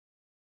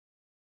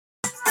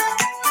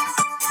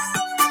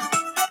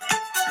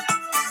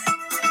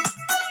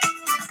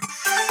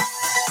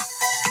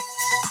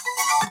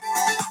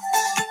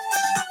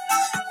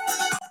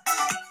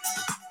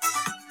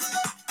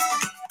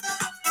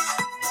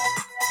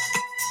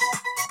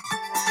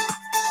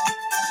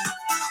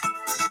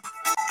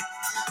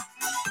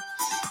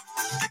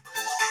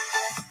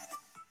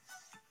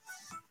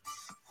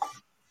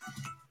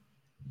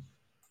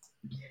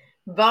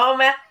Bon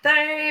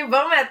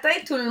matin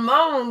tout le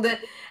monde.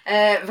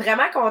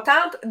 Vraiment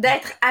contente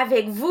d'être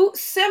avec vous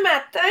ce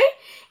matin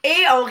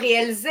et on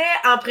réalisait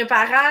en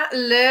préparant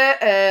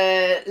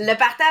le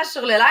partage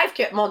sur le live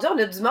que, mon Dieu, on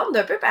a du monde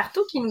d'un peu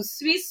partout qui nous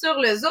suit sur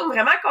le Zoom.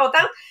 Vraiment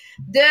contente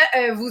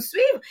de vous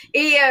suivre.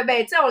 Et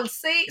ben, tu sais, on le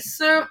sait,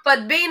 sur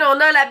Podbean, on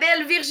a la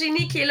belle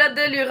Virginie qui est là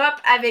de l'Europe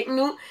avec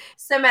nous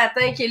ce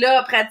matin, qui est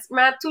là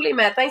pratiquement tous les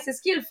matins. C'est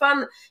ce qui est le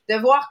fun de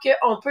voir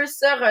qu'on peut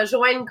se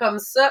rejoindre comme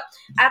ça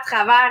à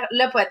travers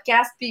le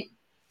podcast. Puis,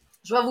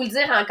 je vais vous le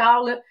dire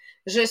encore, là,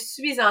 je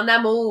suis en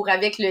amour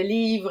avec le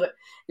livre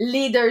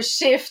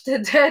Leadership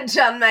de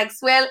John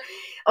Maxwell.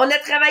 On a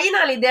travaillé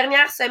dans les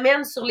dernières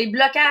semaines sur les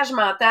blocages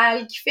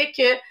mentaux qui fait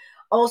que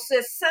on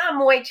se sent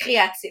moins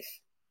créatif.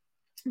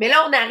 Mais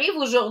là, on arrive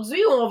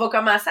aujourd'hui où on va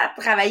commencer à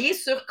travailler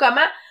sur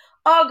comment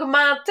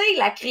augmenter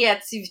la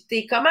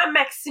créativité, comment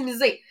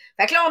maximiser.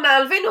 Fait que là, on a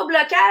enlevé nos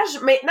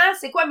blocages. Maintenant,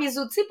 c'est quoi mes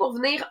outils pour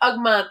venir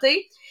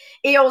augmenter?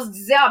 Et on se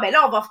disait, ah ben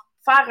là, on va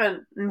faire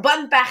une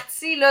bonne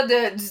partie là,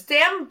 du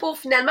thème pour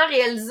finalement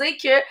réaliser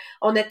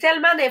qu'on a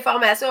tellement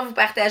d'informations à vous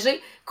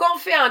partager qu'on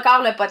fait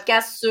encore le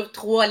podcast sur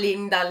 3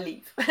 lignes dans le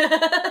livre.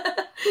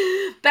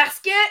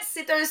 Parce que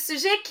c'est un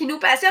sujet qui nous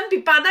passionne.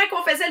 Puis pendant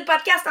qu'on faisait le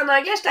podcast en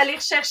anglais, j'étais allée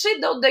rechercher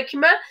d'autres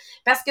documents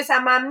parce que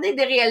ça m'a amené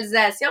des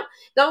réalisations.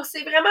 Donc,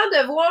 c'est vraiment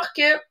de voir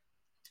que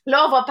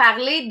là, on va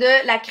parler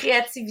de la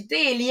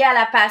créativité est liée à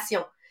la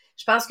passion.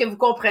 Je pense que vous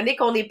comprenez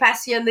qu'on est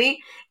passionné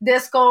de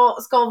ce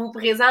qu'on vous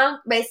présente.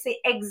 Ben, c'est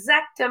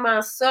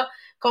exactement ça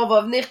qu'on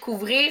va venir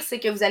couvrir,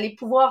 c'est que vous allez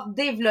pouvoir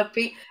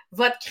développer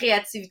votre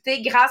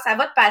créativité grâce à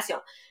votre passion.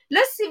 Là,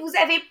 si vous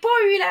n'avez pas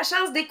eu la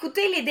chance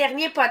d'écouter les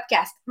derniers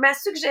podcasts, ma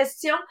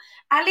suggestion,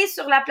 allez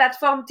sur la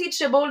plateforme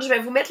Teachable. Je vais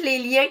vous mettre les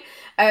liens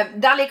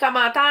dans les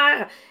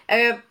commentaires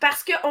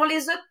parce qu'on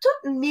les a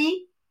toutes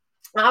mis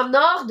en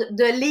ordre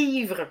de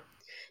livres.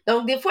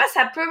 Donc, des fois,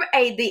 ça peut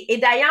aider. Et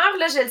d'ailleurs,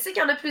 là, je le sais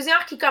qu'il y en a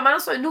plusieurs qui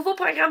commencent un nouveau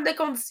programme de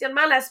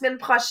conditionnement la semaine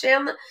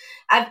prochaine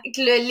avec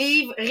le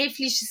livre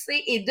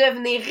Réfléchissez et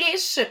devenez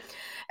riche.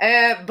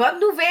 Bonne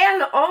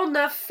nouvelle, on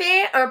a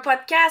fait un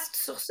podcast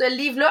sur ce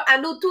livre-là à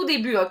nos tout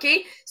débuts, OK?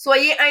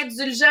 Soyez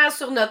indulgents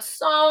sur notre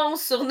son,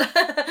 sur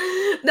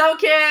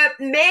Donc,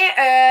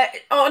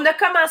 on a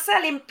commencé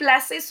à les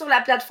placer sur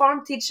la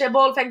plateforme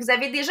Teachable. Fait que vous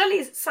avez déjà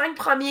les 5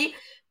 premiers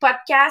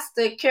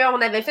podcasts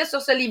qu'on avait fait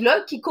sur ce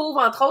livre-là, qui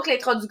couvre entre autres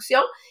l'introduction,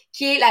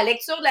 qui est la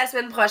lecture de la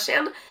semaine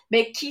prochaine,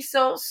 mais qui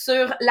sont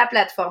sur la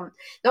plateforme.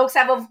 Donc,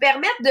 ça va vous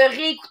permettre de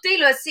réécouter,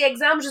 là, si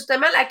exemple,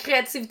 justement, la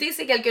créativité,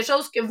 c'est quelque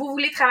chose que vous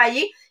voulez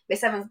travailler, mais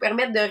ça va vous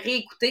permettre de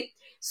réécouter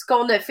ce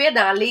qu'on a fait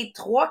dans les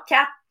 3,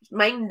 4,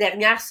 même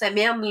dernières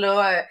semaines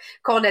là,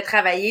 qu'on a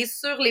travaillé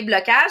sur les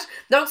blocages.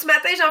 Donc, ce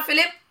matin,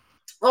 Jean-Philippe,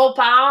 on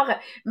part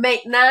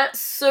maintenant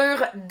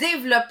sur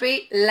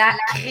développer la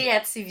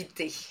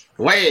créativité.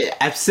 Oui,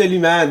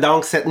 absolument.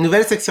 Donc, cette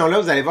nouvelle section-là,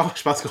 vous allez voir,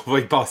 je pense qu'on va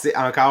y passer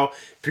encore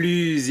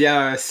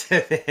plusieurs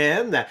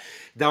semaines.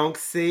 Donc,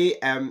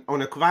 on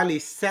a couvert les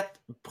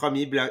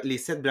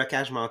 7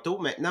 blocages mentaux.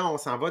 Maintenant, on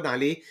s'en va dans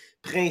les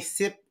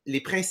principes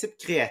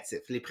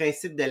créatifs, les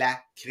principes de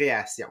la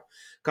création.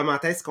 Comment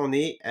est-ce qu'on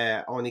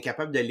est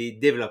capable de les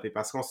développer?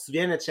 Parce qu'on se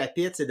souvient, notre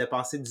chapitre, c'est de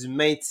passer du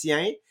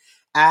maintien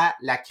à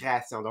la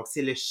création. Donc,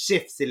 c'est le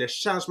shift, c'est le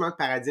changement de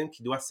paradigme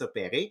qui doit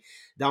s'opérer.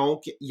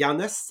 Donc, il y en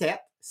a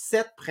 7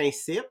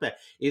 principes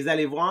et vous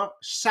allez voir,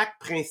 chaque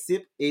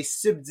principe est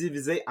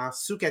subdivisé en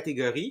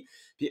sous-catégories.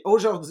 Puis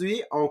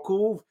aujourd'hui, on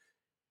couvre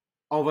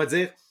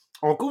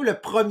le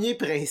premier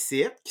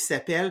principe qui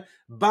s'appelle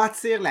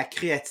bâtir la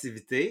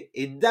créativité.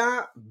 Et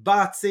dans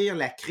bâtir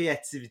la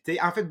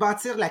créativité, en fait,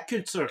 bâtir la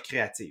culture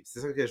créative, c'est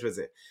ça que je veux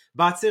dire.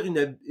 Bâtir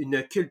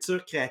une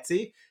culture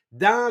créative.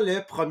 Dans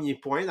le premier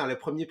point, dans le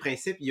premier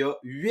principe, il y a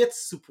 8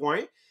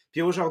 sous-points.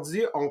 Puis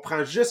aujourd'hui, on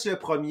prend juste le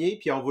premier,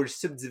 puis on va le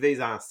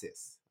subdiviser en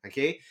 6. OK?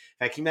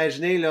 Fait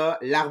qu'imaginez là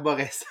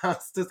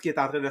l'arborescence, tout ce qui est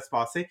en train de se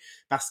passer,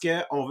 parce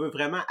qu'on veut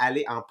vraiment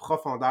aller en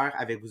profondeur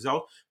avec vous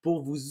autres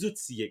pour vous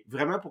outiller.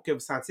 Vraiment pour que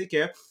vous sentiez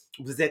que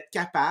vous êtes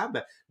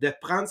capable de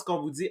prendre ce qu'on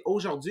vous dit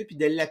aujourd'hui puis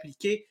de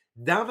l'appliquer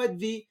dans votre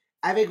vie,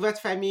 avec votre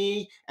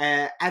famille,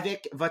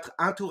 avec votre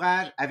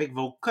entourage, avec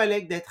vos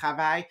collègues de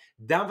travail,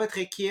 dans votre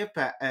équipe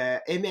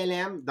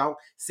MLM. Donc,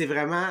 c'est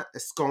vraiment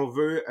ce qu'on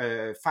veut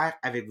faire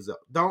avec vous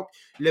autres. Donc,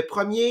 le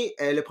premier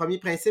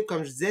principe,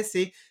 comme je disais,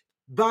 c'est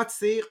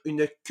bâtir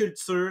une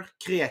culture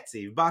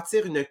créative,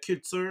 bâtir une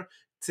culture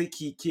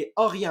qui est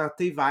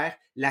orientée vers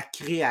la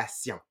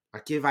création,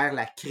 okay? Vers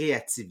la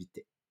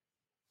créativité.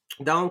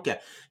 Donc,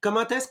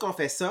 comment est-ce qu'on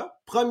fait ça?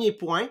 Premier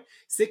point,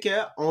 c'est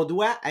qu'on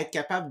doit être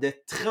capable de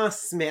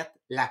transmettre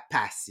la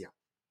passion.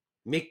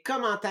 Mais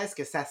comment est-ce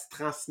que ça se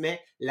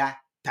transmet la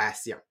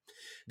passion?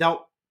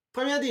 Donc,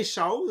 première des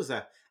choses,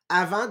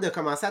 avant de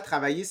commencer à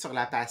travailler sur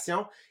la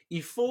passion,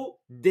 il faut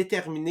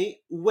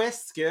déterminer où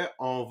est-ce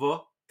qu'on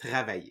va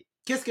travailler.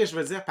 Qu'est-ce que je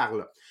veux dire par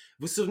là?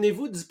 Vous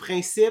souvenez-vous du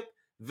principe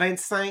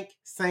 25,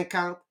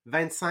 50,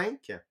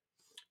 25?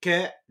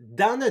 Que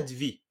dans notre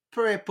vie,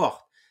 peu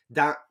importe,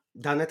 dans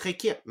dans notre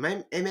équipe,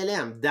 même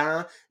MLM,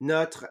 dans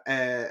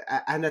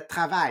à notre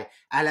travail,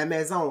 à la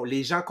maison,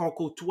 les gens qu'on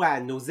côtoie,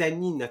 nos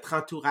amis, notre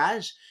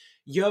entourage,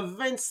 il y a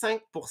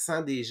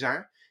 25% des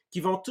gens qui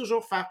vont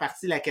toujours faire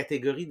partie de la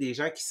catégorie des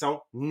gens qui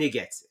sont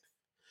négatifs.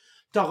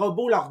 T'auras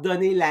beau leur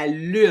donner la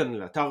lune,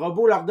 là, t'auras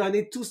beau leur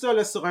donner tout ça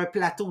là, sur un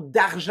plateau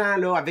d'argent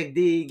là, avec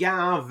des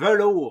gants en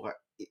velours,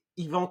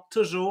 ils vont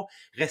toujours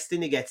rester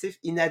négatifs.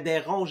 Ils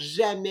n'adhéreront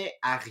jamais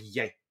à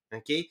rien.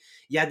 OK?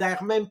 Ils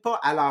adhèrent même pas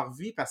à leur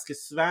vie parce que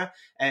souvent,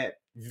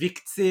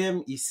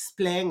 victimes, ils se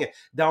plaignent.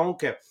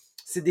 Donc,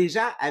 c'est des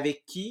gens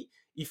avec qui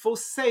il faut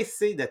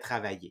cesser de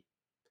travailler.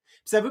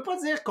 Puis ça veut pas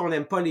dire qu'on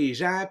n'aime pas les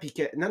gens, puis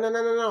que... Non, non,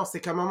 non, non, non. C'est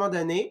qu'à un moment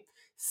donné,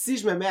 si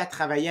je me mets à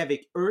travailler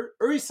avec eux,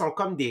 eux, ils sont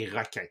comme des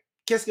requins.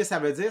 Qu'est-ce que ça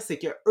veut dire? C'est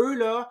que eux,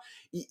 là,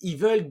 ils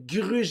veulent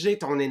gruger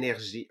ton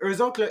énergie.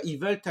 Eux autres, là, ils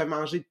veulent te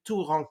manger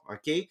tout rond,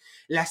 OK?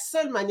 La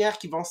seule manière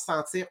qu'ils vont se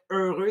sentir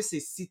heureux,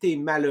 c'est si tu es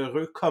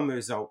malheureux comme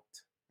eux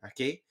autres,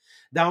 OK?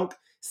 Donc,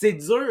 c'est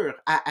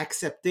dur à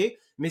accepter,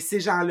 mais ces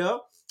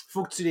gens-là,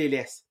 faut que tu les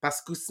laisses.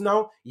 Parce que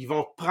sinon, ils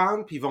vont te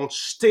prendre puis ils vont te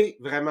jeter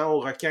vraiment au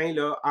requin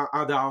là,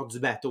 en dehors du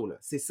bateau. Là.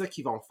 C'est ça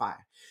qu'ils vont faire.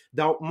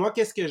 Donc, moi,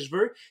 qu'est-ce que je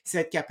veux? C'est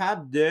être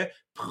capable de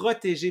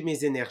protéger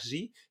mes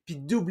énergies puis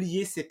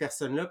d'oublier ces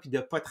personnes-là puis de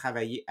ne pas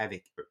travailler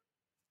avec eux.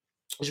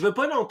 Je ne veux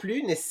pas non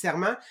plus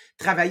nécessairement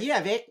travailler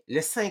avec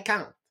le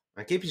 50.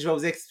 OK? Puis je vais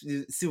vous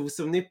expliquer, si vous vous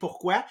souvenez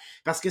pourquoi.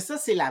 Parce que ça,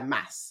 c'est la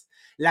masse.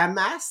 La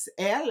masse,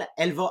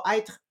 elle va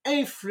être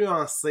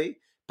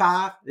influencée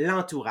par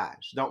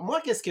l'entourage. Donc, moi,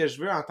 qu'est-ce que je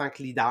veux en tant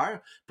que leader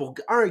pour,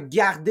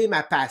 garder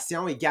ma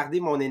passion et garder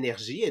mon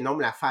énergie et non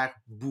me la faire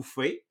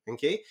bouffer,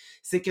 OK?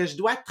 C'est que je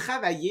dois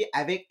travailler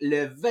avec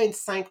le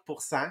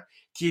 25%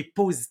 qui est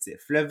positif,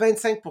 le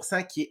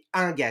 25% qui est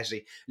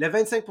engagé, le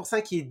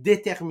 25% qui est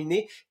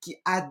déterminé, qui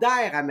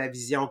adhère à ma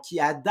vision, qui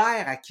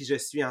adhère à qui je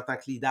suis en tant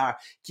que leader,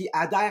 qui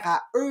adhère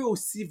à eux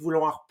aussi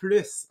vouloir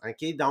plus,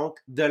 OK? Donc,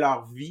 de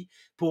leur vie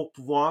pour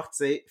pouvoir, tu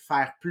sais,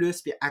 faire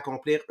plus puis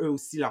accomplir eux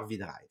aussi leur vie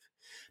de rêve.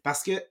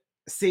 Parce que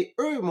c'est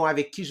eux, moi,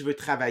 avec qui je veux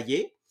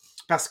travailler,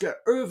 parce que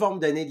eux vont me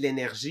donner de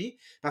l'énergie,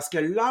 parce que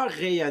leur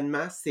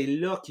rayonnement, c'est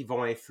là qu'ils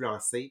vont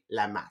influencer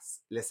la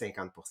masse, le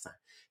 50%.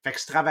 Fait que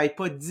je travaille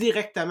pas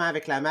directement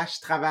avec la masse,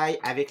 je travaille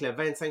avec le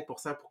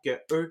 25% pour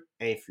que eux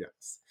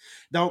influencent.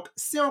 Donc,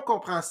 si on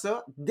comprend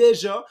ça,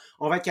 déjà,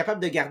 on va être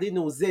capable de garder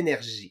nos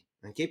énergies.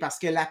 OK? Parce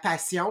que la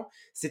passion,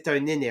 c'est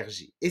une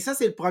énergie. Et ça,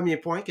 c'est le premier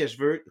point que je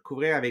veux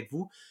couvrir avec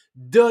vous.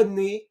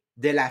 Donner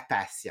de la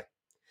passion.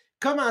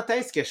 Comment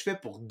est-ce que je fais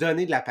pour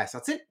donner de la passion?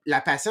 Tu sais, la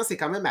passion, c'est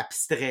quand même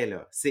abstrait,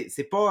 là.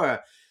 C'est pas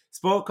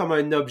comme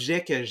un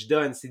objet que je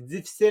donne. C'est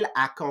difficile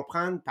à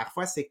comprendre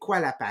parfois c'est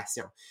quoi la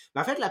passion. Mais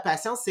en fait, la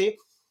passion, c'est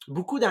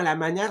beaucoup dans la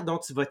manière dont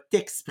tu vas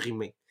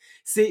t'exprimer.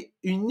 C'est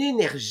une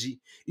énergie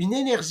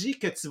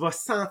que tu vas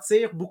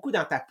sentir beaucoup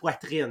dans ta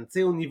poitrine,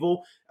 tu sais, au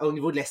niveau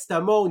de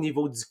l'estomac, au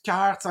niveau du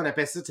cœur, tu sais, on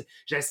appelle ça,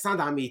 je le sens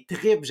dans mes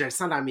tripes, je le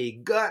sens dans mes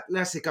gouttes,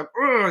 là, c'est comme,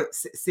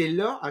 c'est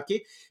là,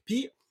 OK?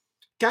 Puis,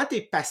 quand tu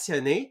es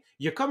passionné,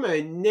 il y a comme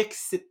un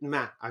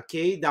excitement,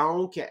 OK?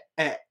 Donc,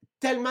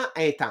 tellement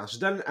intense. Je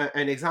donne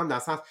un exemple dans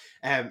le sens,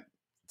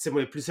 tu sais,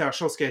 moi, il y a plusieurs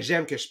choses que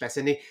j'aime, que je suis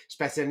passionné. Je suis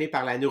passionné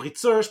par la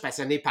nourriture, je suis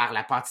passionné par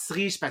la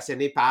pâtisserie, je suis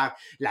passionné par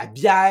la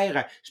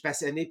bière, je suis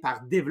passionné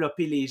par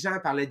développer les gens,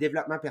 par le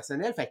développement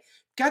personnel. Fait que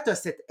quand tu as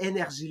cette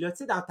énergie-là, tu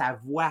sais, dans ta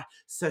voix,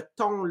 ce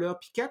ton-là,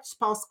 puis quand tu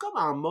penses comme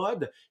en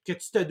mode que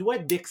tu te dois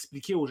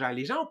d'expliquer aux gens.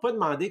 Les gens n'ont pas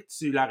demandé que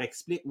tu leur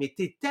expliques, mais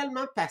tu es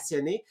tellement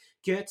passionné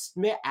que tu te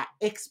mets à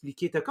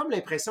expliquer. Tu as comme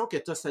l'impression que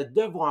tu as ce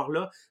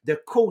devoir-là de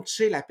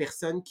coacher la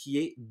personne qui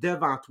est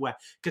devant toi,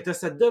 que tu as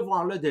ce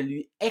devoir-là de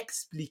lui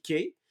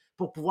expliquer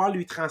pour pouvoir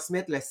lui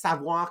transmettre le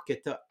savoir que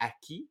tu as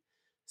acquis.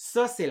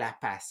 Ça, c'est la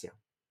passion.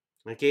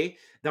 OK?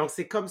 Donc,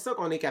 c'est comme ça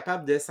qu'on est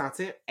capable de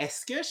sentir,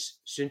 est-ce que je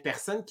suis une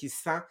personne qui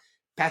se sent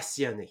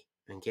passionnée?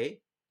 OK?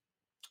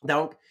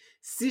 Donc,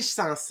 si je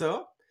sens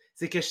ça,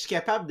 c'est que je suis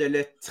capable de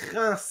le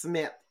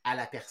transmettre à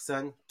la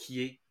personne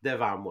qui est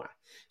devant moi.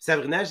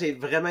 Sabrina, j'ai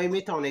vraiment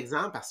aimé ton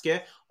exemple parce que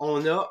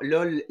on a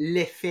là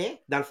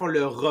l'effet, dans le fond,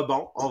 le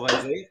rebond, on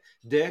va dire,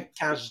 de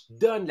quand je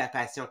donne la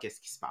passion,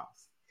 qu'est-ce qui se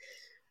passe?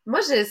 Moi,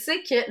 je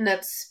sais que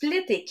notre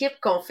split équipe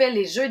qu'on fait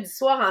les jeudis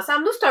soirs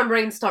ensemble, nous, c'est un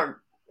brainstorm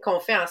qu'on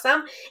fait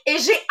ensemble. Et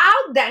j'ai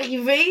hâte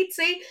d'arriver,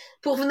 tu sais,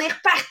 pour venir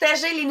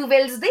partager les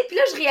nouvelles idées. Puis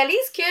là, je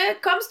réalise que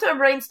comme c'est un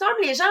brainstorm,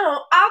 les gens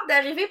ont hâte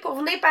d'arriver pour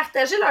venir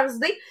partager leurs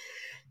idées.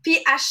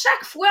 Puis à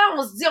chaque fois,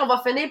 on se dit, on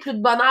va finir plus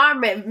de bonne heure,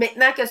 mais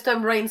maintenant que c'est un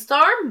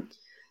brainstorm.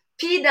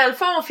 Puis dans le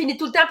fond, on finit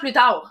tout le temps plus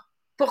tard.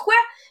 Pourquoi?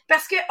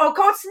 Parce qu'on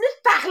continue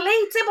de parler,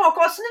 tu sais, on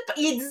continue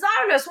il est 10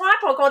 heures le soir,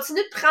 puis on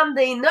continue de prendre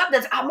des notes, de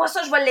dire, ah, moi,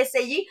 ça, je vais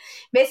l'essayer.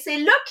 Mais c'est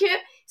là que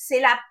c'est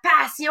la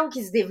passion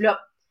qui se développe.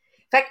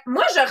 Fait que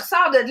moi, je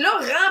ressors de là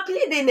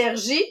remplie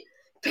d'énergie,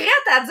 prête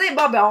à dire,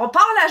 bon, ben, on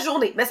part la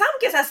journée. Il me semble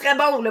que ça serait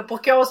bon, là,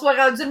 pour qu'on soit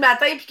rendu le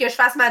matin puis que je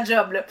fasse ma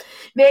job, là.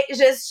 Mais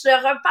je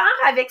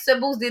repars avec ce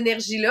boost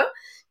d'énergie-là,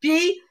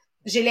 puis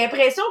j'ai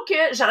l'impression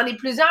que j'en ai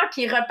plusieurs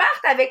qui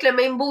repartent avec le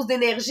même boost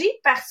d'énergie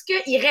parce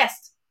qu'ils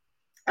restent.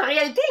 En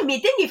réalité, le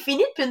meeting est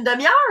fini depuis une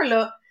demi-heure,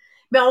 là.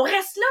 mais on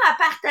reste là à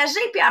partager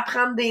puis à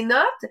prendre des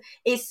notes.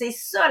 Et c'est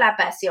ça la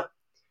passion.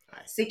 Ouais.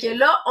 C'est que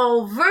là,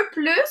 on veut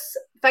plus,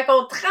 fait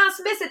qu'on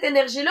transmet cette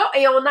énergie-là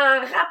et on en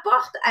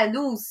rapporte à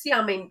nous aussi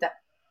en même temps.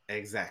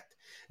 Exact.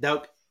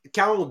 Donc,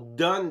 quand on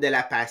donne de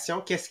la passion,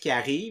 qu'est-ce qui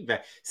arrive?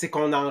 C'est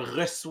qu'on en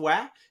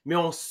reçoit, mais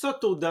on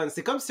s'auto-donne.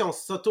 C'est comme si on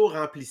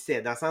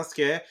s'auto-remplissait, dans le sens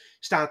que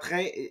j'étais en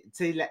train, tu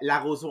sais,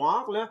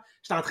 l'arrosoir, là,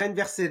 j'étais en train de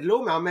verser de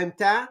l'eau, mais en même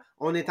temps,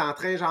 on est en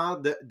train, genre,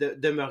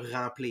 de me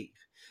remplir.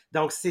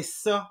 Donc, c'est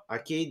ça,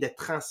 OK, de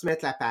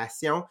transmettre la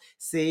passion,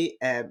 c'est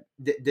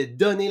de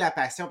donner la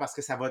passion parce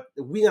que ça va,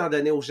 oui, en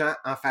donner aux gens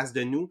en face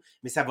de nous,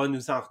 mais ça va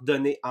nous en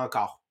redonner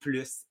encore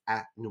plus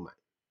à nous-mêmes.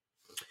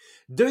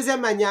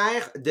 Deuxième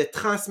manière de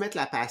transmettre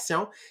la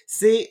passion,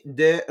 c'est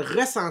de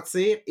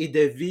ressentir et de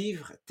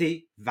vivre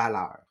tes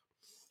valeurs.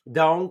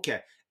 Donc,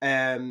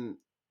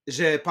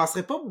 je ne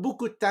passerai pas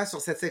beaucoup de temps sur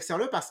cette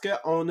section-là parce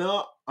qu'on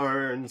a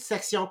une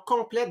section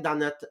complète dans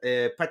notre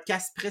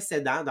podcast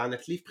précédent, dans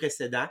notre livre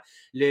précédent,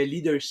 le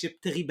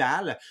leadership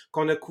tribal,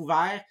 qu'on a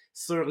couvert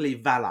sur les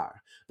valeurs.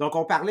 Donc,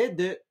 on parlait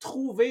de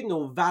trouver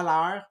nos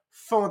valeurs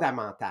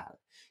fondamentales.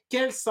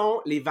 Quelles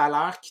sont les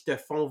valeurs qui te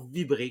font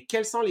vibrer?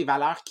 Quelles sont les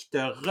valeurs qui te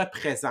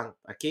représentent,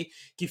 OK?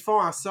 Qui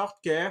font en sorte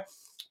que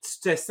tu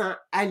te sens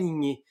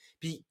aligné.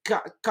 Puis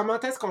comment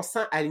est-ce qu'on se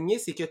sent aligné?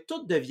 C'est que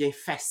tout devient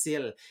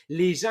facile.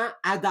 Les gens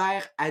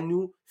adhèrent à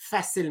nous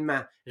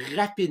facilement,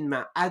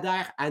 rapidement,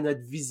 adhèrent à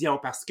notre vision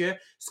parce que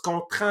ce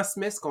qu'on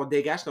transmet, ce qu'on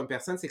dégage comme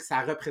personne, c'est que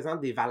ça représente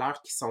des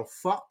valeurs qui sont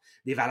fortes,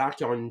 des valeurs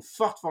qui ont une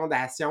forte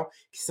fondation,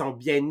 qui sont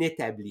bien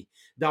établies.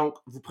 Donc,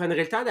 vous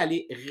prendrez le temps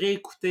d'aller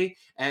réécouter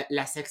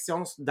la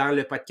section dans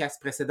le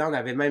podcast précédent. On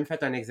avait même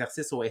fait un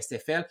exercice au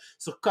SFL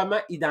sur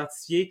comment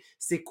identifier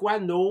c'est quoi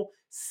nos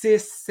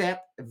 6-7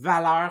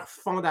 valeurs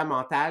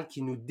fondamentales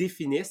qui nous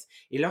définissent.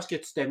 Et lorsque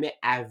tu te mets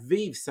à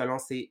vivre selon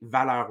ces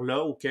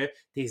valeurs-là ou que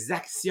tes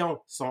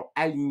actions sont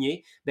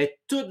alignées, bien,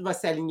 tout va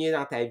s'aligner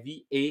dans ta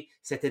vie et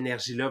cette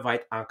énergie-là va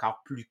être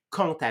encore plus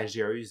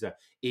contagieuse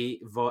et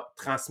va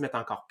transmettre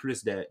encore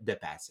plus de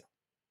passion.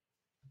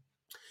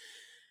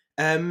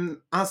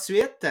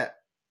 Ensuite,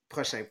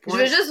 prochain Je point.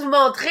 veux juste vous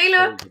montrer,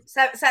 là,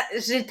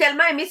 j'ai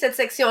tellement aimé cette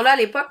section-là à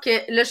l'époque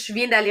que là, je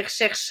viens d'aller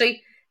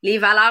rechercher les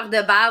valeurs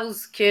de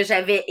base que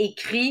j'avais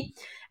écrites.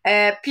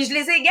 Puis je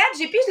les ai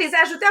gadgées, puis je les ai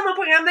ajoutées à mon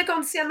programme de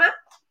conditionnement.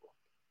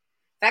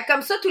 Fait que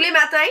comme ça, tous les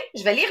matins,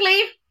 je vais les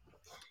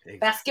relire.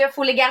 Parce qu'il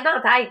faut les garder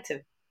en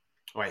tête.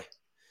 Oui.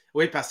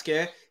 Oui, parce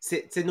que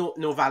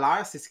nos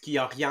valeurs, c'est ce qui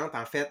oriente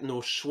en fait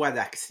nos choix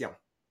d'action.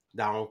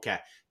 Donc,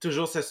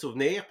 toujours se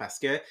souvenir parce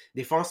que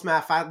des fois, on se met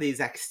à faire des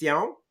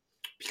actions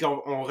puis qu'on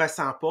ne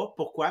ressent pas.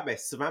 Pourquoi? Bien,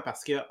 souvent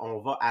parce qu'on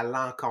va à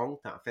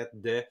l'encontre en fait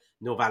de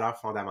nos valeurs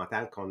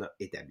fondamentales qu'on a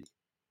établies.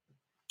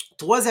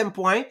 Troisième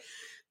point,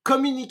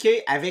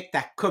 communiquer avec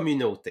ta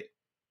communauté.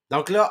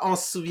 Donc là, on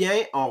se souvient,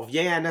 on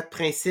revient à notre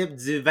principe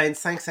du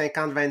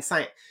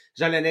 25-50-25.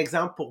 Je donne un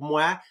exemple pour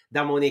moi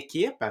dans mon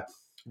équipe.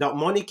 Donc,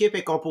 mon équipe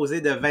est composée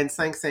de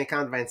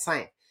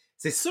 25-50-25.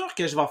 C'est sûr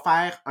que je vais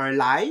faire un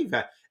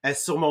live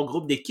sur mon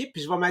groupe d'équipe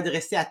puis je vais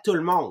m'adresser à tout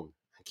le monde.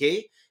 OK?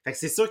 Fait que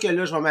c'est sûr que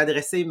là, je vais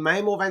m'adresser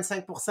même aux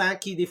 25%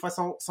 qui, des fois,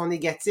 sont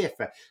négatifs.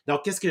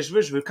 Donc, qu'est-ce que je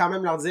veux? Je veux quand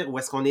même leur dire où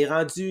est-ce qu'on est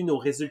rendu, nos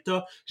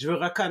résultats. Je veux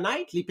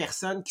reconnaître les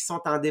personnes qui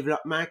sont en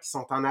développement, qui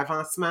sont en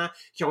avancement,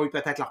 qui ont eu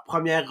peut-être leur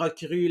première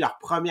recrue, leur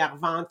première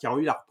vente, qui ont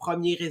eu leurs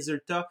premiers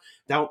résultats.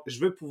 Donc,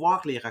 je veux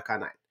pouvoir les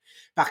reconnaître.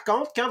 Par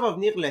contre, quand va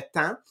venir le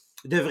temps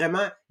de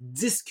vraiment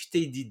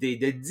discuter d'idées,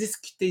 de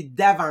discuter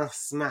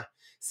d'avancement,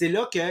 c'est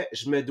là que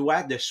je me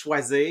dois de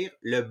choisir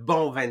le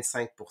bon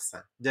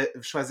 25%, de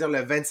choisir le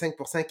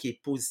 25% qui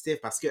est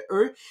positif parce que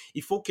eux,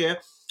 il faut que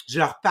je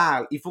leur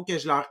parle, il faut que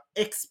je leur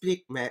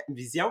explique ma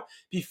vision,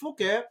 puis il faut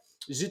que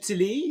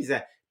j'utilise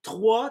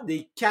 3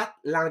 des 4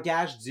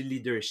 langages du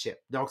leadership.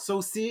 Donc ça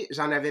aussi,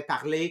 j'en avais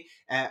parlé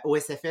au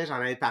SFL, j'en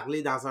avais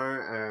parlé dans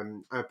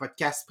un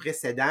podcast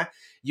précédent.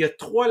 Il y a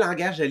 3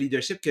 langages de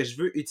leadership que je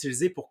veux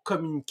utiliser pour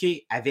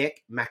communiquer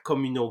avec ma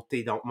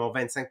communauté, donc mon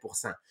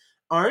 25%.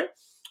 Un,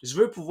 je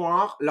veux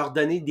pouvoir leur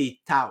donner des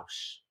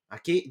tâches,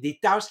 OK? Des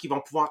tâches qu'ils vont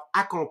pouvoir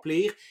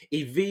accomplir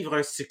et vivre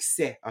un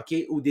succès, OK?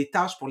 Ou des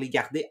tâches pour les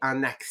garder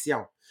en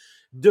action.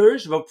 2,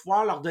 je vais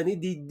pouvoir leur donner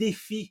des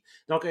défis.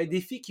 Donc, un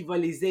défi qui va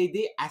les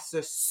aider à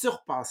se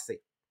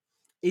surpasser.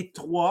 Et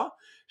 3,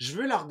 je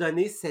veux leur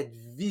donner cette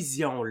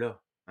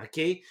vision-là.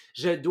 OK?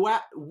 Je dois,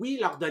 oui,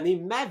 leur donner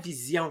ma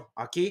vision,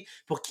 OK?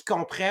 Pour qu'ils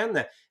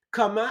comprennent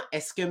comment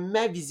est-ce que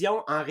ma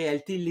vision, en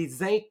réalité,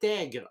 les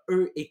intègre,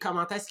 eux, et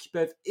comment est-ce qu'ils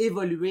peuvent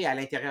évoluer à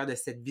l'intérieur de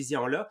cette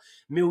vision-là,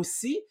 mais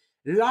aussi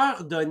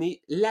leur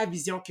donner la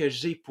vision que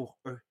j'ai pour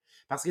eux.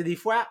 Parce que des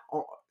fois,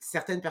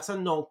 certaines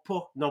personnes n'ont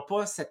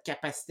pas cette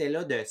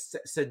capacité-là de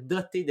se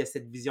doter de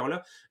cette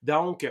vision-là.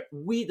 Donc,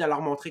 oui, de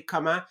leur montrer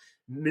comment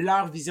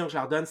leur vision que je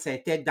leur donne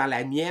s'intègre dans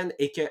la mienne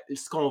et que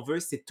ce qu'on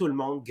veut, c'est tout le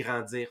monde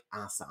grandir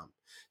ensemble.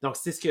 Donc,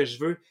 c'est ce que je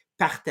veux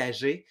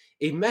partager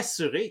et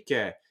m'assurer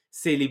que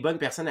c'est les bonnes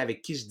personnes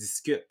avec qui je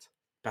discute.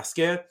 Parce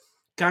que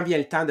quand vient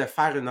le temps de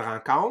faire une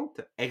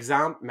rencontre,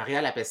 exemple,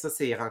 Marielle appelle ça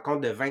ses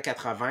rencontres de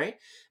 20-80,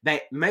 ben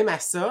même à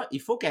ça,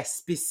 il faut qu'elle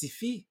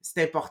spécifie.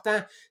 C'est important.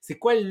 C'est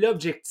quoi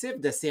l'objectif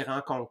de ces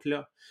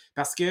rencontres-là?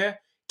 Parce que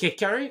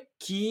quelqu'un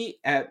qui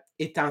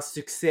est en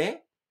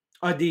succès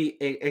a des,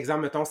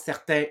 exemple, mettons,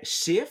 certains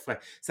chiffres,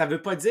 ça ne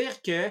veut pas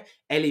dire qu'elle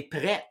est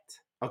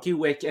prête, OK,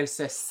 ou qu'elle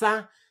se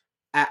sent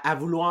à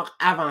vouloir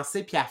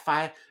avancer puis à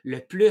faire le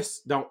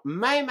plus. Donc,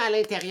 même à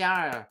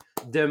l'intérieur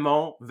de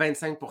mon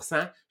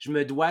 25%, je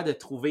me dois de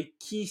trouver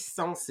qui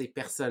sont ces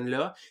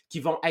personnes-là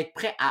qui vont être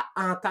prêts à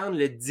entendre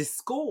le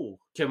discours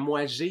que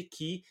moi j'ai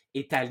qui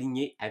est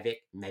aligné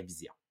avec ma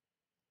vision.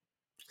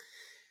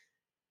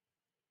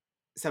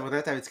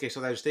 Sabrina, t'avais-tu quelque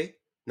chose à ajouter?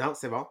 Non,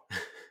 c'est bon?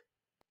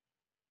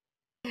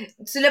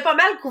 Tu l'as pas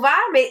mal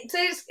couvert, mais tu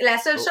sais, la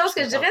seule Oh, chose je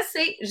que je t'entends. dirais,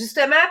 c'est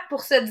justement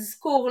pour ce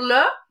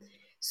discours-là,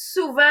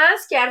 souvent,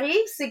 ce qui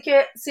arrive, c'est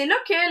que c'est là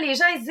que les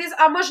gens ils se disent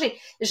ah moi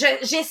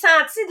j'ai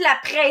senti de la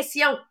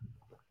pression.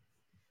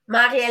 Mais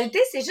en réalité,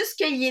 c'est juste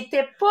qu'ils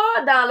n'étaient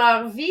pas dans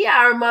leur vie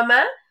à un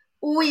moment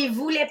où ils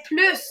voulaient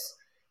plus.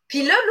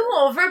 Puis là, nous,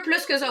 on veut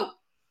plus que autres.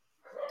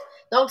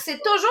 Donc,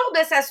 c'est toujours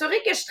de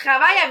s'assurer que je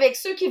travaille avec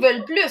ceux qui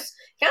veulent plus.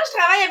 Quand je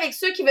travaille avec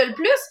ceux qui veulent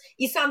plus,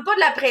 ils sentent pas de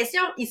la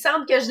pression, ils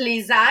sentent que je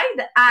les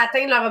aide à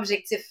atteindre leur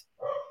objectif.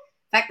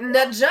 Fait que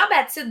notre job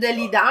à titre de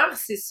leader,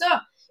 c'est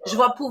ça. Je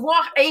vais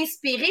pouvoir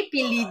inspirer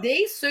puis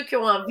leader ceux qui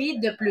ont envie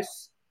de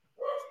plus.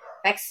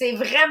 Fait que c'est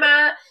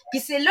vraiment... Puis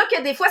c'est là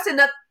que des fois, c'est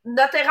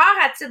notre erreur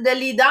à titre de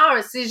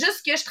leader. C'est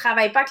juste que je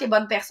travaille pas avec les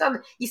bonnes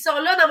personnes. Ils sont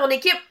là dans mon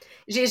équipe.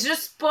 J'ai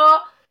juste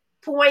pas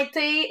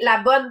pointé la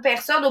bonne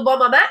personne au bon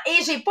moment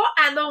et j'ai pas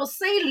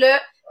annoncé le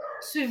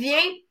tu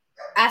viens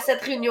à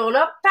cette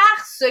réunion-là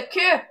parce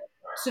que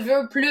tu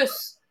veux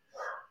plus.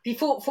 Puis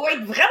faut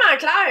être vraiment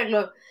clair,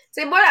 là.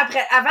 Tu sais, moi,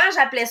 avant,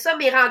 j'appelais ça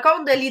mes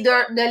rencontres de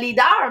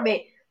leader,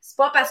 mais c'est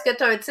pas parce que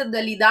tu as un titre de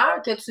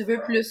leader que tu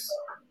veux plus.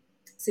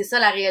 C'est ça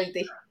la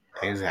réalité.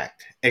 Exact.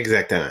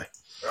 Exactement.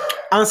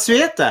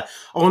 Ensuite,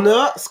 on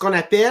a ce qu'on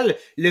appelle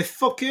le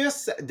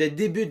focus de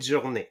début de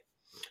journée.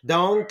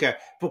 Donc,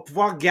 pour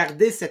pouvoir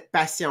garder cette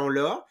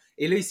passion-là,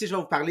 et là, ici, je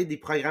vais vous parler des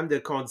programmes de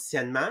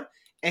conditionnement.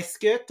 Est-ce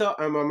que tu as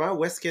un moment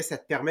où est-ce que ça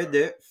te permet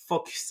de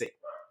focuser?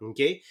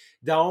 OK?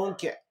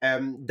 Donc,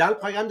 dans le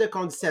programme de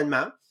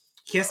conditionnement,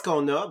 qu'est-ce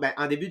qu'on a? Ben,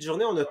 en début de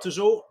journée, on a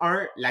toujours,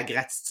 la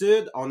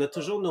gratitude, on a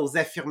toujours nos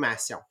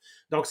affirmations.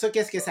 Donc, ça,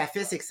 qu'est-ce que ça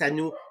fait? C'est que ça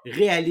nous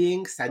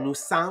réaligne, ça nous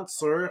centre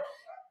sur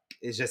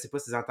je sais pas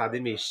si vous entendez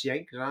mes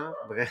chiens, genre.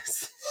 Bref,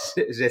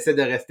 j'essaie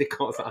de rester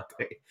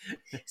concentré.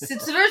 Si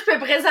tu veux, je peux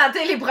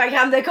présenter les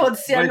programmes de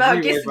conditionnement, Vas-y,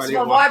 OK? ouais, je Si vais tu aller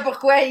vas voir. voir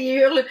pourquoi ils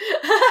hurlent.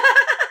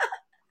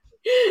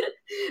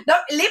 Donc,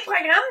 les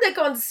programmes de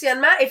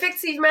conditionnement,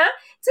 effectivement,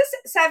 tu sais,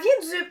 ça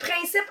vient du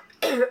principe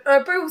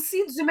un peu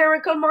aussi du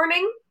Miracle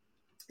Morning.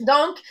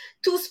 Donc,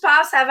 tout se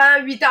passe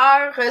avant 8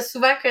 heures,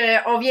 souvent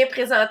qu'on vient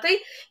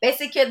présenter. Ben,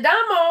 c'est que dans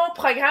mon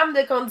programme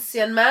de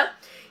conditionnement,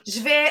 je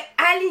vais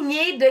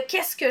aligner de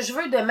qu'est-ce que je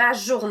veux de ma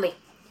journée.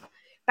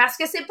 Parce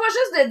que c'est pas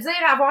juste de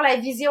dire avoir la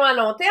vision à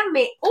long terme,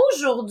 mais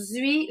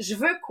aujourd'hui, je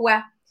veux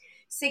quoi?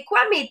 C'est quoi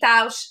mes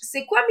tâches?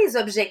 C'est quoi mes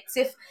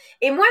objectifs?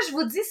 Et moi, je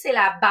vous dis, c'est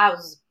la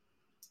base.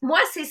 Moi,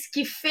 c'est ce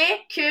qui fait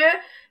que,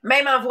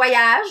 même en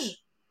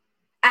voyage,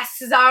 à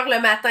 6 heures le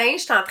matin,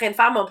 je suis en train de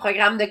faire mon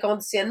programme de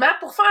conditionnement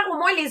pour faire au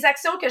moins les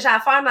actions que j'ai à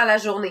faire dans la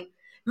journée.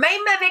 Même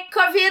avec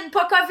COVID,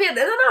 pas COVID.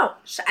 Non, non.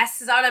 À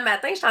 6 heures le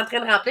matin, je suis en train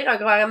de remplir un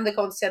programme de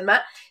conditionnement.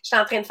 Je suis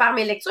en train de faire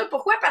mes lectures.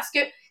 Pourquoi? Parce que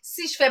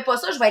si je fais pas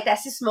ça, je vais être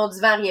assis sur mon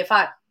divan à rien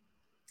faire.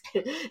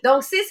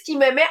 Donc, c'est ce qui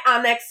me met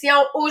en action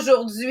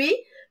aujourd'hui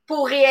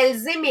pour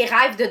réaliser mes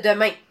rêves de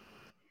demain.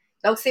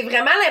 Donc, c'est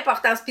vraiment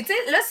l'importance. Puis, tu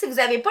sais, là, si vous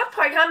n'avez pas de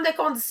programme de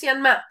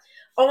conditionnement,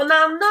 on en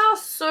a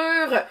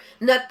sur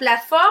notre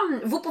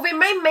plateforme. Vous pouvez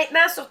même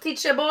maintenant sur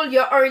Teachable, il y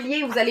a un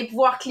lien, vous allez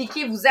pouvoir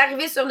cliquer, vous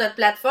arrivez sur notre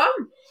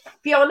plateforme.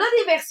 Puis, on a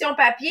des versions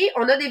papier,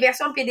 on a des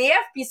versions PDF.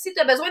 Puis, si tu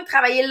as besoin de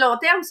travailler le long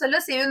terme, cela,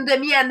 c'est une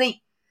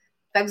demi-année.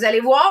 Fait que vous allez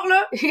voir,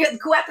 là, il y a de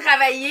quoi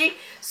travailler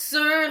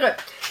sur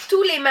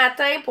tous les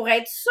matins pour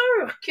être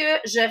sûr que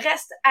je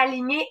reste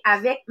alignée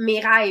avec mes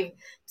rêves.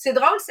 C'est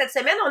drôle, cette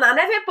semaine, on n'en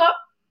avait pas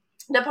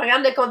de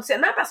programme de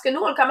conditionnement parce que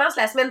nous, on le commence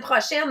la semaine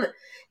prochaine,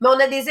 mais on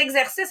a des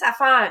exercices à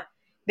faire.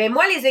 Ben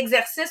moi, les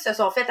exercices se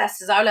sont faits à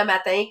 6 heures le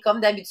matin, comme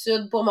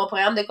d'habitude, pour mon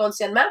programme de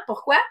conditionnement.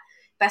 Pourquoi?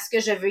 Parce que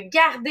je veux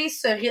garder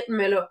ce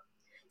rythme-là.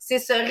 C'est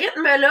ce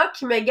rythme-là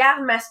qui me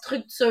garde ma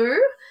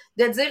structure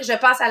de dire je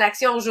passe à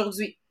l'action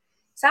aujourd'hui.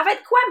 Ça va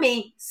être quoi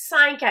mes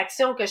 5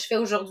 actions que je fais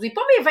aujourd'hui?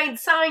 Pas mes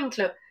 25,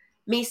 là.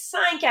 Mes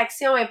 5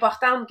 actions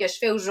importantes que je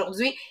fais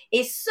aujourd'hui.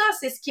 Et ça,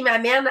 c'est ce qui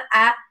m'amène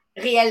à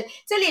réel. Tu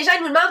sais, les gens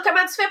nous demandent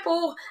comment tu fais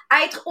pour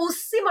être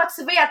aussi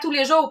motivé à tous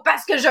les jours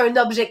parce que j'ai un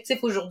objectif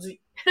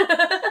aujourd'hui.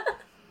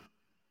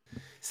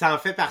 Ça en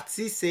fait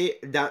partie, c'est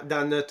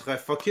dans notre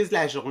focus de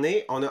la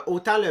journée, on a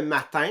autant le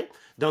matin,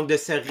 donc de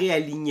se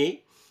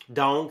réaligner,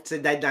 donc, tu sais,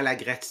 d'être dans la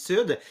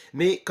gratitude,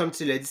 mais comme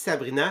tu l'as dit,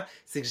 Sabrina,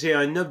 c'est que j'ai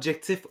un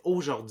objectif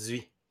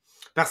aujourd'hui.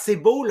 Parce que c'est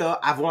beau, là,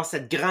 avoir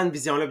cette grande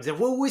vision-là, de dire,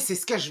 oui, oui, c'est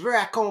ce que je veux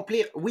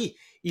accomplir. Oui,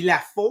 il la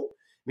faut,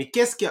 Mais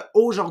qu'est-ce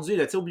qu'aujourd'hui,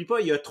 là, tu sais, oublie pas,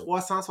 il y a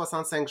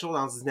 365 jours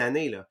dans une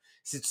année, là.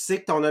 Si tu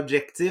sais que ton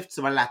objectif, tu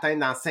vas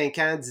l'atteindre dans 5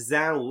 ans, 10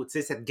 ans, ou tu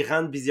sais, cette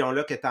grande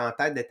vision-là que tu as en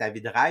tête de ta vie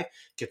de rêve,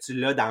 que tu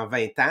l'as dans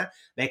 20 ans,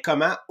 ben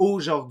comment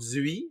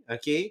aujourd'hui,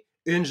 OK,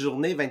 une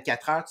journée,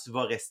 24 heures, tu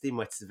vas rester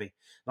motivé.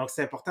 Donc,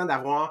 c'est important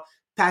d'avoir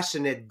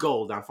passionate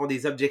goal, dans le fond,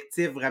 des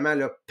objectifs vraiment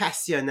là,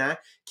 passionnants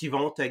qui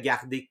vont te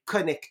garder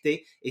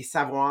connecté et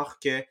savoir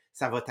que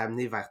ça va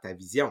t'amener vers ta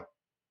vision.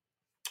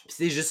 Puis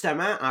c'est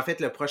justement, en fait,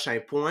 le prochain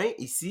point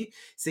ici,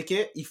 c'est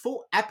qu'il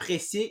faut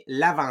apprécier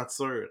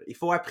l'aventure. Il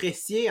faut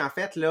apprécier, en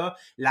fait, là,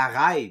 la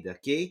ride,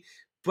 OK?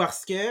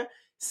 Parce que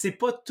c'est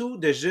pas tout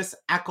de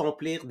juste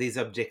accomplir des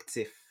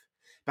objectifs.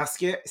 Parce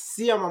que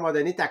si à un moment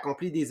donné, tu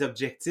accomplis des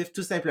objectifs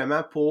tout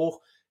simplement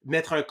pour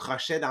mettre un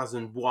crochet dans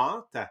une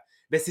boîte,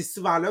 ben c'est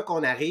souvent là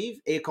qu'on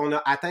arrive et qu'on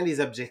a atteint les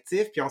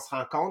objectifs, puis on se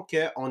rend compte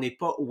qu'on n'est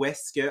pas où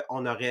est-ce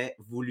qu'on aurait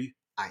voulu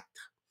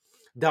être.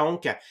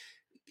 Donc,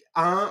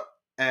 en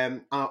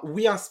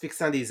oui, en se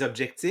fixant des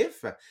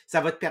objectifs,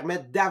 ça va te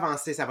permettre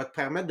d'avancer, ça va te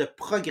permettre de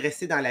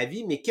progresser dans la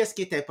vie, mais qu'est-ce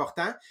qui est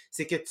important?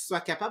 C'est que tu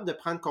sois capable de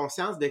prendre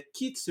conscience de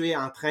qui tu es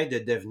en train de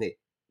devenir.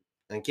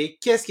 OK?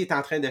 Qu'est-ce qui est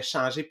en train de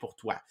changer pour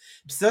toi?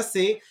 Puis ça,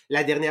 c'est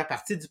la dernière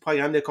partie du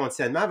programme de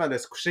conditionnement avant de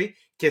se coucher.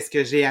 Qu'est-ce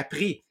que j'ai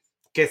appris?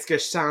 Qu'est-ce que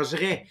je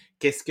changerais?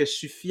 Qu'est-ce que je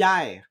suis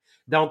fier?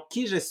 Donc,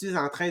 qui je suis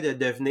en train de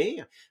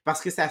devenir?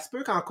 Parce que ça se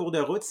peut qu'en cours de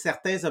route,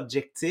 certains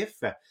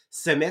objectifs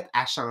se mettent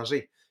à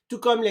changer. Tout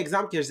comme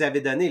l'exemple que je vous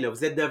avais donné, là,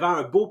 vous êtes devant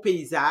un beau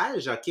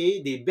paysage, OK,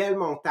 des belles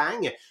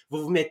montagnes,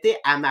 vous vous mettez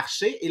à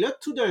marcher et là,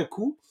 tout d'un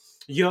coup,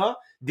 il y a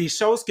des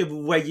choses que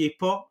vous voyez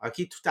pas,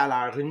 OK, tout à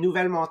l'heure, une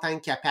nouvelle montagne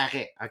qui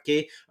apparaît, OK,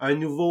 un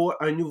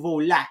nouveau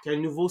lac, un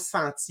nouveau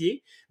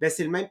sentier, ben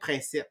c'est le même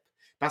principe.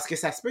 Parce que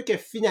ça se peut que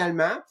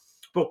finalement,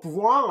 pour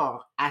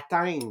pouvoir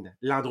atteindre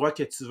l'endroit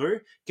que tu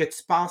veux, que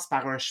tu passes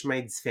par un chemin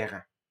différent.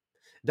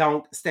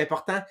 Donc, c'est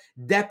important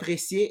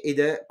d'apprécier et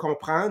de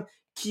comprendre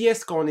qui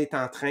est-ce qu'on est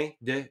en train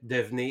de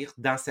devenir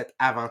dans cette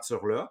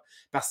aventure-là,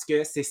 parce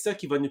que c'est ça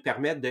qui va nous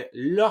permettre de,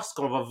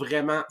 lorsqu'on va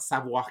vraiment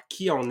savoir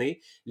qui on est,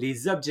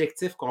 les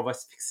objectifs qu'on va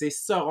se fixer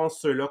seront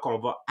ceux-là qu'on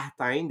va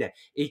atteindre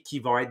et qui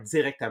vont être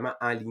directement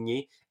en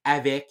ligne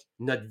avec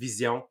notre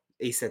vision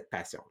et cette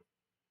passion.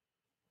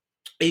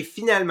 Et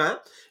finalement,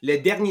 le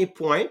dernier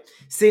point,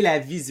 c'est la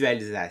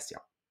visualisation.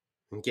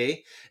 OK?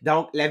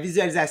 Donc, la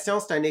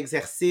visualisation, c'est un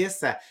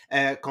exercice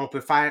qu'on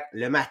peut faire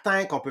le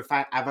matin, qu'on peut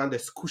faire avant de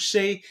se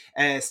coucher.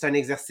 C'est un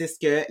exercice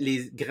que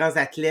les grands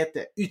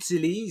athlètes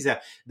utilisent.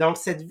 Donc,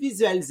 cette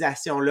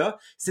visualisation-là,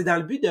 c'est dans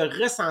le but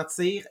de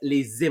ressentir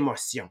les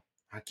émotions.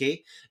 OK?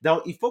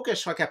 Donc, il faut que je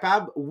sois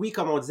capable, oui,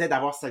 comme on disait,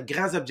 d'avoir ce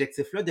grand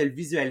objectif-là, de le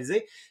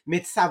visualiser, mais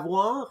de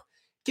savoir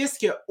qu'est-ce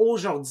qu'il y a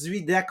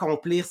aujourd'hui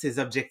d'accomplir ces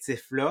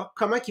objectifs-là,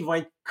 comment ils vont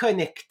être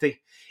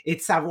connectés et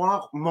de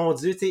savoir, mon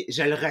Dieu, tu sais,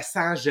 je le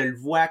ressens, je le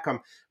vois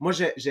comme, moi,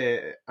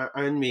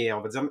 un de mes,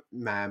 on va dire,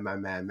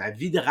 ma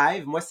vie de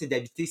rêve, moi, c'est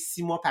d'habiter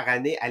 6 mois par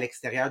année à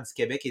l'extérieur du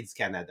Québec et du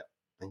Canada.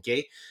 OK?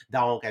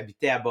 Donc,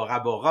 habiter à Bora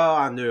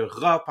Bora, en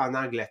Europe, en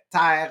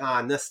Angleterre,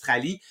 en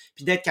Australie,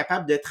 puis d'être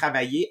capable de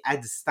travailler à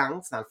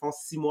distance, dans le fond,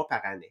 6 mois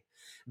par année.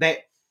 Ben,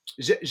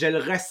 je le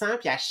ressens,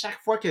 puis à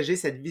chaque fois que j'ai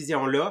cette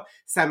vision-là,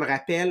 ça me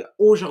rappelle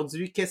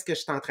aujourd'hui qu'est-ce que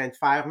je suis en train de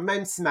faire,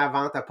 même si ma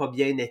vente n'a pas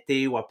bien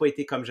été ou n'a pas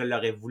été comme je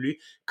l'aurais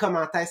voulu,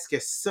 comment est-ce que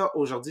ça,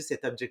 aujourd'hui,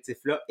 cet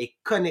objectif-là est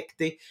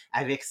connecté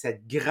avec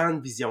cette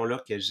grande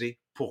vision-là que j'ai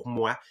pour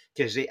moi,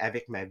 que j'ai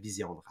avec ma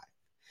vision de rêve.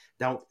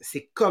 Donc,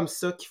 c'est comme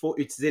ça qu'il faut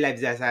utiliser la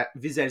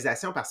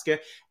visualisation parce que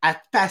elle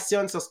te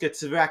passionne sur ce que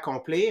tu veux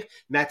accomplir,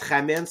 mais elle te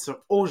ramène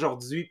sur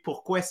aujourd'hui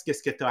pourquoi est-ce que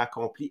ce que tu as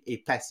accompli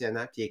est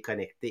passionnant et est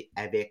connecté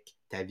avec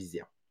ta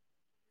vision.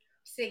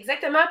 C'est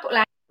exactement pour la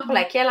raison pour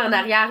laquelle en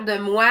arrière de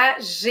moi,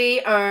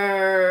 j'ai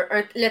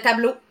le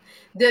tableau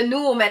de nous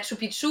au Machu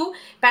Picchu,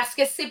 parce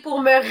que c'est pour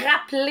me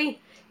rappeler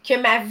que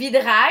ma vie de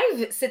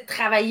rêve, c'est de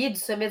travailler du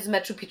sommet du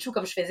Machu Picchu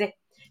comme je faisais.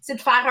 C'est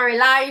de faire un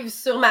live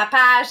sur ma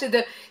page. C'est de,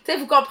 tu sais,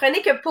 vous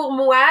comprenez que pour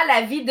moi,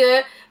 la vie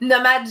de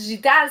nomade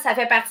digital, ça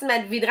fait partie de ma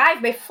vie de rêve,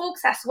 mais il faut que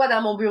ça soit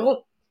dans mon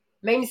bureau.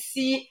 Même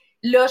si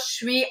là, je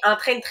suis en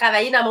train de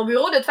travailler dans mon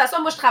bureau. De toute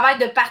façon, moi, je travaille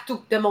de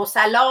partout. De mon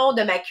salon,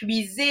 de ma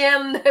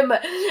cuisine,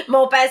 de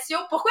mon patio.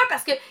 Pourquoi?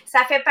 Parce que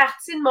ça fait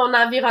partie de mon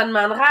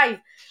environnement de rêve.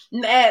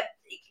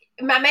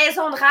 Ma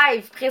maison de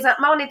rêve,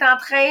 présentement, on est en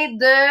train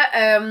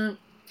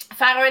de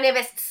faire un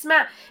investissement.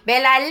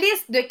 Ben, la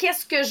liste de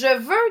qu'est-ce que je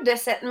veux de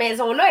cette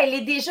maison-là, elle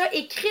est déjà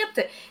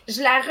écrite.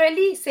 Je la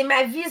relis. C'est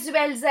ma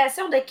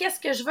visualisation de qu'est-ce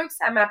que je veux que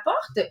ça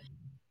m'apporte.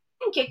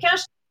 Que quand je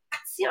suis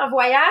partie en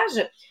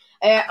voyage,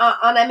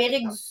 en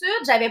Amérique du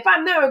Sud, j'avais pas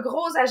amené un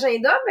gros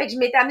agenda, mais je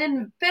m'étais amené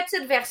une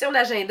petite version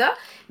d'agenda,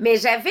 mais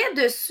j'avais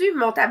dessus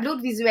mon tableau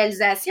de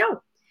visualisation.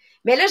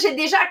 Mais là, j'ai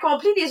déjà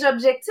accompli des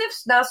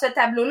objectifs dans ce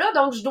tableau-là,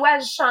 donc je dois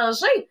le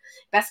changer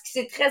parce que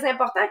c'est très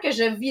important que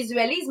je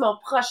visualise mon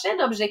prochain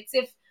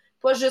objectif,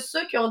 pas juste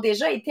ceux qui ont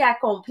déjà été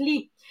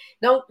accomplis.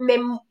 Donc, mais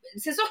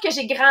c'est sûr que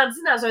j'ai grandi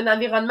dans un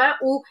environnement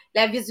où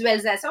la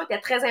visualisation était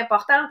très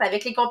importante.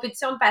 Avec les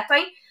compétitions de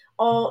patins,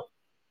 on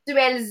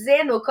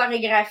visualisait nos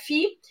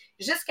chorégraphies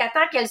jusqu'à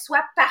temps qu'elles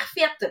soient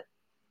parfaites.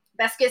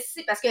 Parce que,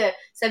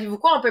 savez-vous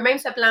quoi, on peut même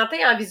se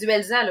planter en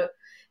visualisant, là.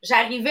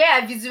 J'arrivais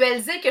à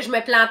visualiser que je me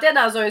plantais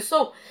dans un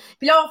seau.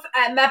 Puis là,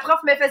 ma prof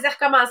me faisait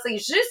recommencer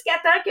jusqu'à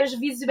temps que je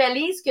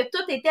visualise que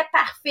tout était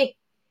parfait.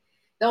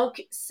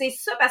 Donc, c'est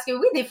ça, parce que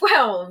oui, des fois,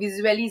 on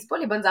visualise pas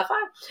les bonnes affaires.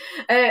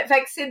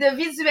 Fait que c'est de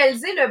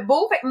visualiser le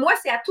beau. Fait que moi,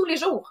 c'est à tous les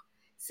jours.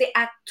 C'est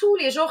à tous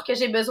les jours que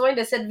j'ai besoin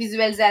de cette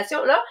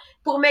visualisation-là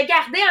pour me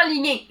garder en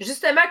ligne.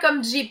 Justement,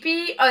 comme JP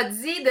a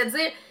dit, de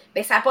dire,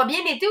 ben ça n'a pas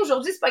bien été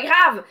aujourd'hui, c'est pas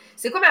grave.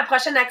 C'est quoi ma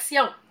prochaine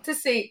action? Tu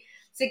sais,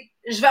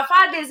 je vais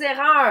faire des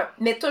erreurs,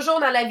 mais toujours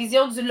dans la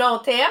vision du long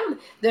terme,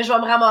 de je vais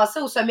me ramasser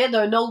au sommet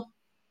d'un autre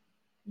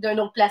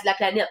place de la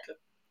planète. Là.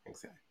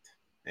 Exact.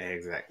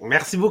 Exact.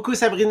 Merci beaucoup,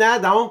 Sabrina.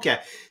 Donc,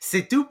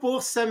 c'est tout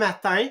pour ce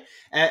matin.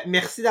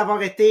 Merci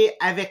d'avoir été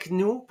avec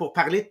nous pour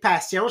parler de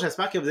passion.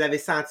 J'espère que vous avez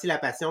senti la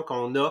passion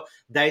qu'on a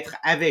d'être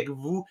avec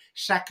vous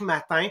chaque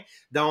matin.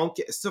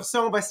 Donc, sur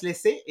ça, on va se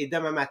laisser et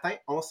demain matin,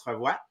 on se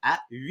revoit à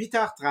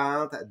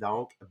 8h30.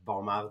 Donc,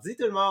 bon mardi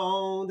tout le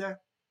monde!